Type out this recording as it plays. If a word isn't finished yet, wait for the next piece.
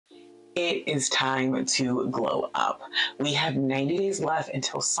It is time to glow up. We have 90 days left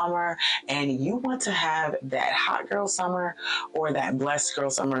until summer, and you want to have that hot girl summer or that blessed girl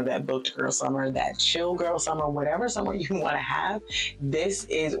summer, that booked girl summer, that chill girl summer, whatever summer you want to have. This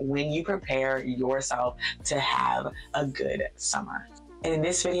is when you prepare yourself to have a good summer. And in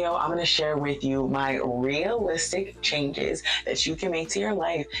this video, I'm going to share with you my realistic changes that you can make to your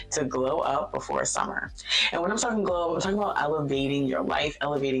life to glow up before summer. And when I'm talking glow up, I'm talking about elevating your life,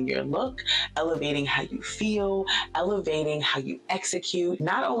 elevating your look, elevating how you feel, elevating how you execute,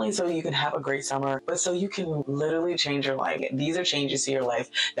 not only so you can have a great summer, but so you can literally change your life. These are changes to your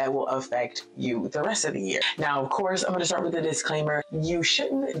life that will affect you the rest of the year. Now, of course, I'm going to start with a disclaimer. You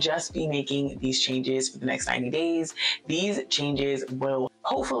shouldn't just be making these changes for the next 90 days. These changes will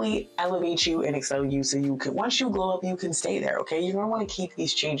hopefully elevate you and excel you so you can, once you glow up, you can stay there, okay? You're gonna wanna keep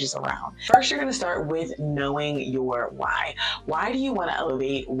these changes around. First, you're gonna start with knowing your why. Why do you wanna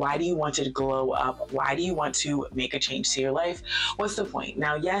elevate? Why do you want to glow up? Why do you want to make a change to your life? What's the point?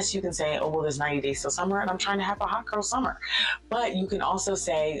 Now, yes, you can say, oh, well, there's 90 days till summer and I'm trying to have a hot girl summer. But you can also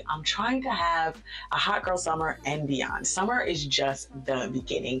say, I'm trying to have a hot girl summer and beyond. Summer is just the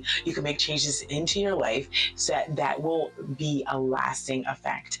beginning. You can make changes into your life so that will be a lasting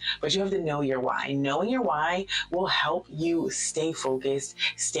effect. But you have to know your why. Knowing your why will help you stay focused,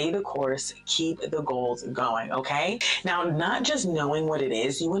 stay the course, keep the goals going, okay? Now, not just knowing what it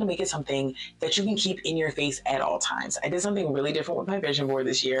is, you want to make it something that you can keep in your face at all times. I did something really different with my vision board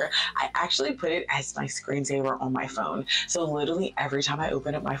this year. I actually put it as my screensaver on my phone. So literally every time I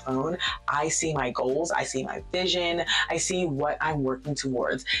open up my phone, I see my goals, I see my vision, I see what I'm working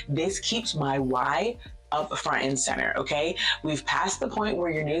towards. This keeps my why up front and center, okay? We've passed the point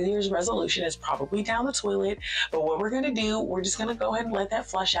where your New Year's resolution is probably down the toilet, but what we're gonna do, we're just gonna go ahead and let that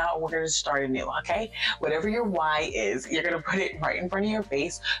flush out and we're gonna start anew, okay? Whatever your why is, you're gonna put it right in front of your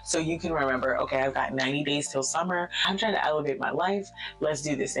face so you can remember, okay, I've got 90 days till summer. I'm trying to elevate my life. Let's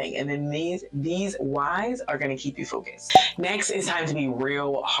do this thing. And then these whys are gonna keep you focused. Next, it's time to be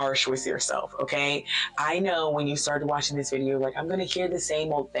real harsh with yourself, okay? I know when you started watching this video, like, I'm gonna hear the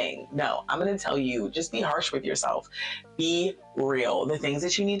same old thing. No, I'm gonna tell you, just be harsh with yourself. Be real. The things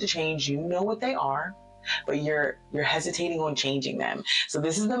that you need to change, you know what they are, but you're hesitating on changing them. So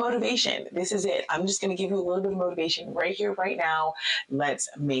this is the motivation. This is it. I'm just going to give you a little bit of motivation right here, right now. Let's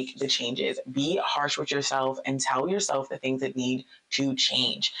make the changes. Be harsh with yourself and tell yourself the things that need to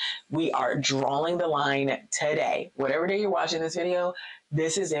change. We are drawing the line today. Whatever day you're watching this video,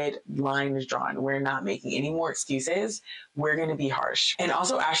 this is it. Line is drawn. We're not making any more excuses. We're going to be harsh. And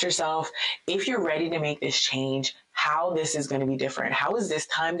also ask yourself, if you're ready to make this change, how this is going to be different. How is this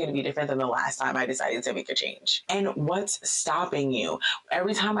time going to be different than the last time I decided to make a change? And what's stopping you?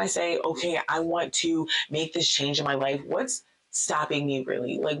 Every time I say, okay, I want to make this change in my life, what's stopping me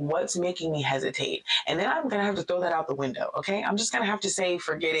really? Like, what's making me hesitate? And then I'm going to have to throw that out the window, okay? I'm just going to have to say,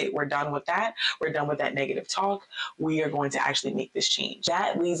 forget it. We're done with that. We're done with that negative talk. We are going to actually make this change.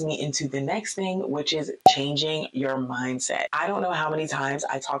 That leads me into the next thing, which is changing your mindset. I don't know how many times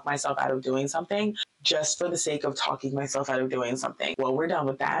I talk myself out of doing something just for the sake of talking myself out of doing something. Well, we're done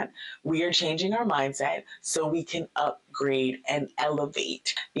with that. We are changing our mindset so we can upgrade and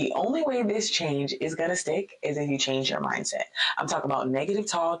elevate. The only way this change is going to stick is if you change your mindset. I'm talking about negative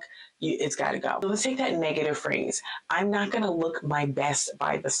talk. It's got to go. So let's take that negative phrase. I'm not going to look my best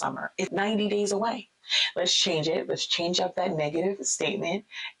by the summer. It's 90 days away. Let's change it. Let's change up that negative statement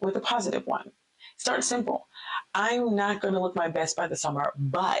with a positive one. Start simple. I'm not going to look my best by the summer,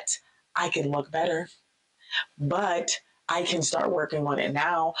 but I can look better. But I can start working on it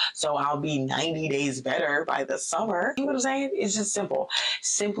now, so I'll be 90 days better by the summer. You know what I'm saying? It's just simple.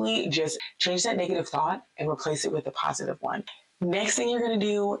 Simply just change that negative thought and replace it with a positive one. Next thing you're going to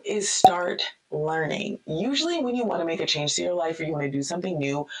do is start learning. Usually when you want to make a change to your life or you want to do something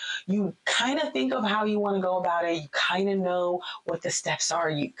new, you kind of think of how you want to go about it. You kind of know what the steps are.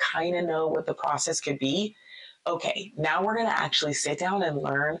 You kind of know what the process could be. Okay, now we're going to actually sit down and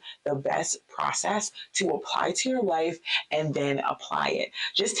learn the best process to apply to your life and then apply it.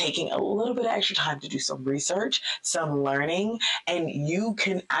 Just taking a little bit of extra time to do some research, some learning, and you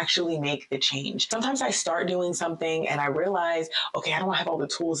can actually make the change. Sometimes I start doing something and I realize, okay, I don't have all the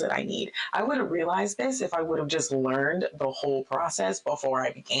tools that I need. I would have realized this if I would have just learned the whole process before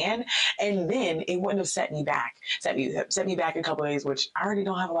I began, and then it wouldn't have set me back. Set me back a couple of days, which I already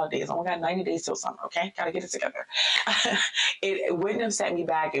don't have a lot of days. I only got 90 days till summer, okay? Gotta get it together. It wouldn't have set me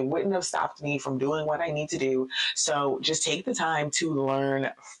back. It wouldn't have stopped me from doing what I need to do. So just take the time to learn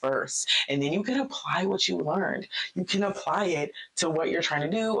first, and then you can apply what you learned. You can apply it to what you're trying to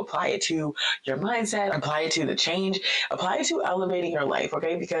do, apply it to your mindset, apply it to the change, apply it to elevating your life,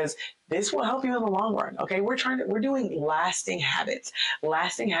 okay? Because This will help you in the long run. Okay. We're doing lasting habits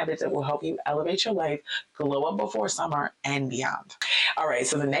that will help you elevate your life, glow up before summer and beyond. All right.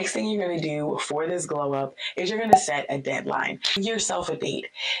 So the next thing you're going to do for this glow up is you're going to set a deadline. Give yourself a date.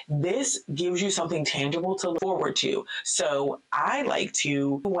 This gives you something tangible to look forward to. So I like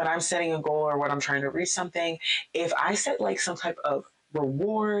to, when I'm setting a goal or when I'm trying to reach something, if I set like some type of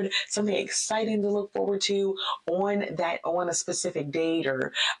reward, something exciting to look forward to on a specific date,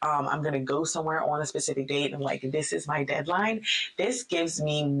 or I'm gonna go somewhere on a specific date, and like this is my deadline. This gives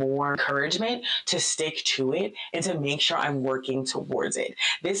me more encouragement to stick to it and to make sure I'm working towards it.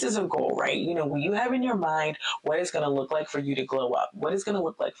 This is a goal, right? You know, when you have in your mind what it's gonna look like for you to glow up, what it's gonna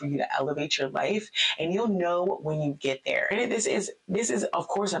look like for you to elevate your life, and you'll know when you get there. And this is of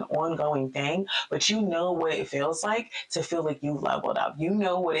course an ongoing thing, but you know what it feels like to feel like you leveled up. You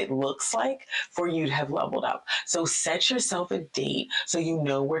know what it looks like for you to have leveled up. So set yourself a date so you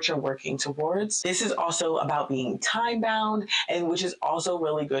know what you're working towards. This is also about being time bound, and which is also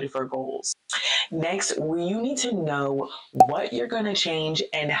really good for goals. Next, you need to know what you're going to change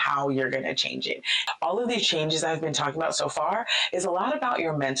and how you're going to change it. All of these changes I've been talking about so far is a lot about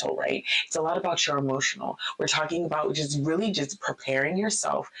your mental, right? It's a lot about your emotional. We're talking about just really just preparing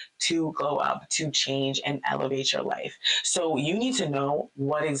yourself to glow up, to change and elevate your life. So you need to know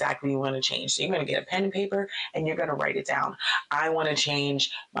what exactly you want to change. So you're going to get a pen and paper and you're going to write it down. I want to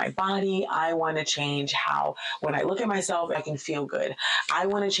change my body. I want to change how when I look at myself, I can feel good. I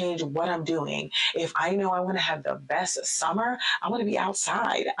want to change what I'm doing. If I know I want to have the best summer, I want to be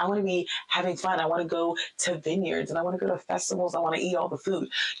outside. I want to be having fun. I want to go to vineyards and I want to go to festivals. I want to eat all the food.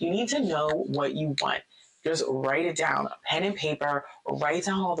 You need to know what you want. Just write it down, pen and paper, write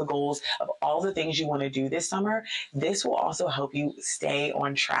down all the goals of all the things you want to do this summer. This will also help you stay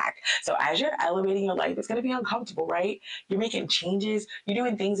on track. So as you're elevating your life, it's going to be uncomfortable, right? You're making changes. You're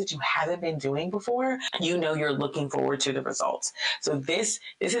doing things that you haven't been doing before. You know you're looking forward to the results. So this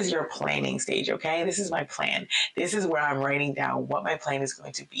is your planning stage, okay? This is my plan. This is where I'm writing down what my plan is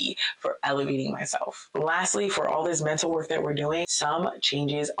going to be for elevating myself. Lastly, for all this mental work that we're doing, some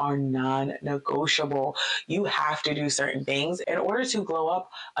changes are non-negotiable. You have to do certain things in order to glow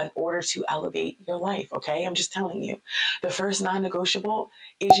up, in order to elevate your life, okay? I'm just telling you. The first non-negotiable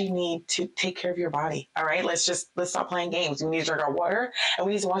is you need to take care of your body, all right? Let's stop playing games. We need to drink our water and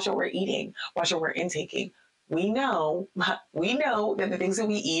we need to watch what we're eating, watch what we're intaking. We know that the things that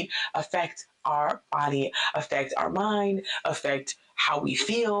we eat affect our body, affect our mind, affect how we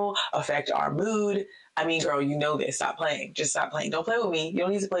feel, affect our mood. I mean, girl, you know this. Stop playing. Just stop playing. Don't play with me. You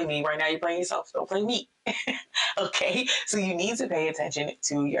don't need to play me. Right now, you're playing yourself. Don't play me. Okay? So you need to pay attention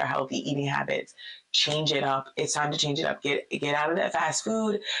to your healthy eating habits. Change it up. It's time to change it up. Get out of that fast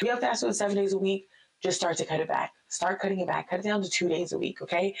food. If you have fast food 7 days a week, just start to cut it back. Start cutting it back. Cut it down to 2 days a week,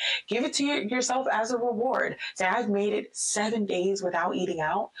 okay? Give it to yourself as a reward. Say, I've made it 7 days without eating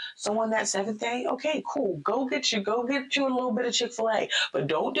out. So on that 7th day, okay, cool. Go get you a little bit of Chick-fil-A. But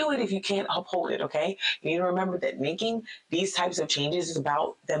don't do it if you can't uphold it, okay? You need to remember that making these types of changes is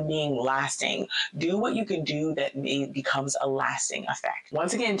about them being lasting. Do what you can do that becomes a lasting effect.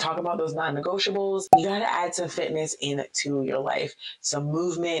 Once again, talk about those non-negotiables. You got to add some fitness into your life, some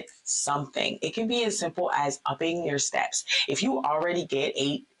movement, something. It can be as simple as upping your steps. If you already get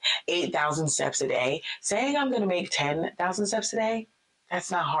 8,000 steps a day, saying I'm going to make 10,000 steps a day, that's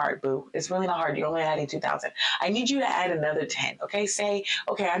not hard, boo. It's really not hard. You're only adding 2,000. I need you to add another 10, okay? Say,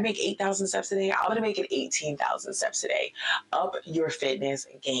 okay, I make 8,000 steps a day. I'm going to make it 18,000 steps a day. Up your fitness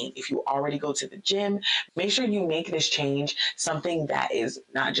game. If you already go to the gym, make sure you make this change something that is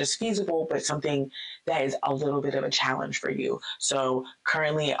not just feasible, but something that is a little bit of a challenge for you. So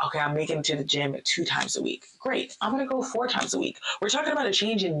currently, okay, I'm making it to the gym 2 times a week. Great. I'm going to go 4 times a week. We're talking about a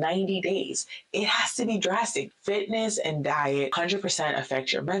change in 90 days. It has to be drastic. Fitness and diet 100%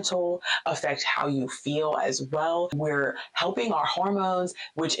 affect your mental, affect how you feel as well. We're helping our hormones,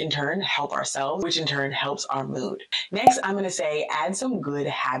 which in turn help ourselves, which in turn helps our mood. Next, I'm going to say add some good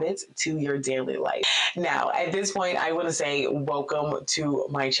habits to your daily life. Now, at this point, I want to say welcome to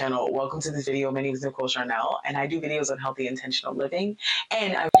my channel. Welcome to this video. My name is Nicole Charnel, and I do videos on healthy, intentional living.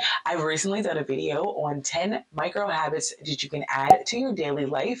 And I've recently done a video on 10 micro habits that you can add to your daily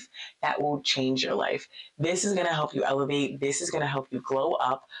life that will change your life. This is going to help you elevate. This is going to help you glow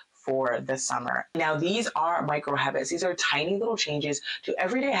up for the summer. Now, these are micro habits. These are tiny little changes to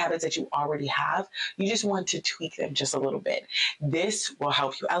everyday habits that you already have. You just want to tweak them just a little bit. This will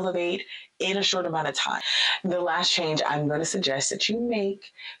help you elevate in a short amount of time. The last change I'm going to suggest that you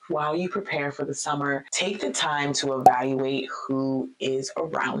make while you prepare for the summer, take the time to evaluate who is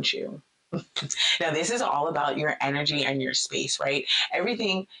around you. Now, this is all about your energy and your space, right?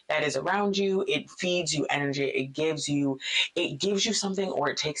 Everything that is around you, it feeds you energy. It gives you something, or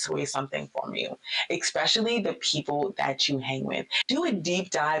it takes away something from you, especially the people that you hang with. Do a deep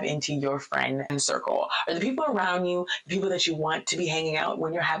dive into your friend circle. Are the people around you the people that you want to be hanging out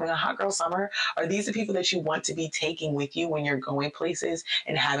when you're having a hot girl summer? Are these the people that you want to be taking with you when you're going places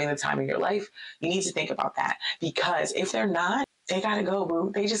and having the time of your life? You need to think about that, because if they're not, they gotta go,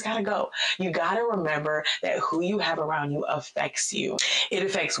 boo. They just gotta go. You gotta remember that who you have around you affects you. It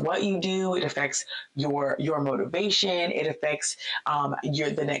affects what you do. It affects your motivation. It affects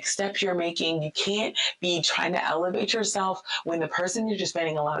the next step you're making. You can't be trying to elevate yourself when the person you're just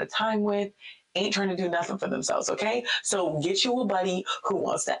spending a lot of time with ain't trying to do nothing for themselves, okay? So get you a buddy who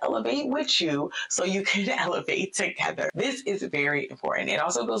wants to elevate with you so you can elevate together. This is very important. It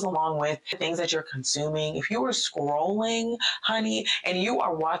also goes along with the things that you're consuming. If you are scrolling, honey, and you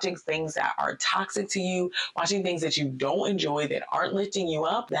are watching things that are toxic to you, watching things that you don't enjoy, that aren't lifting you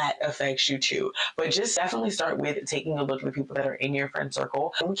up, that affects you too. But just definitely start with taking a look at the people that are in your friend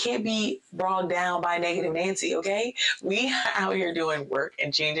circle. We can't be bogged down by negative Nancy, okay? We out here doing work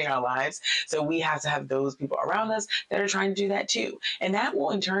and changing our lives. So we have to have those people around us that are trying to do that too. And that will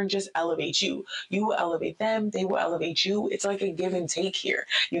in turn just elevate you. You will elevate them. They will elevate you. It's like a give and take here.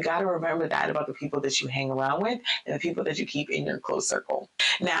 You got to remember that about the people that you hang around with and the people that you keep in your close circle.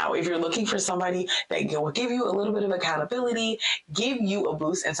 Now, if you're looking for somebody that will give you a little bit of accountability, give you a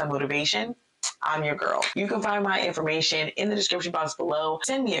boost and some motivation, I'm your girl. You can find my information in the description box below.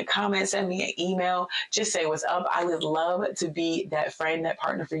 Send me a comment, send me an email. Just say what's up. I would love to be that friend, that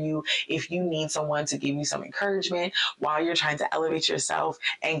partner for you if you need someone to give you some encouragement while you're trying to elevate yourself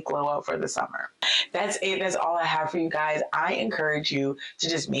and glow up for the summer. That's it. That's all I have for you guys. I encourage you to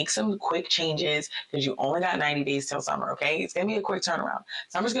just make some quick changes because you only got 90 days till summer, okay? It's going to be a quick turnaround.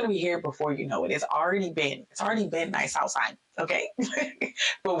 Summer's going to be here before you know it. It's already been nice outside. Okay.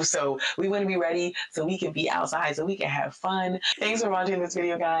 But so we want to be ready so we can be outside, so we can have fun. Thanks for watching this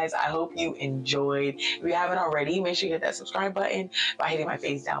video, guys. I hope you enjoyed. If you haven't already, make sure you hit that subscribe button by hitting my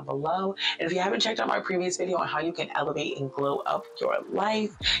face down below. And if you haven't checked out my previous video on how you can elevate and glow up your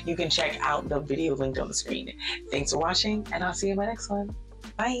life, you can check out the video linked on the screen. Thanks for watching, and I'll see you in my next one.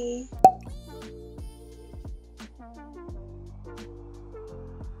 Bye.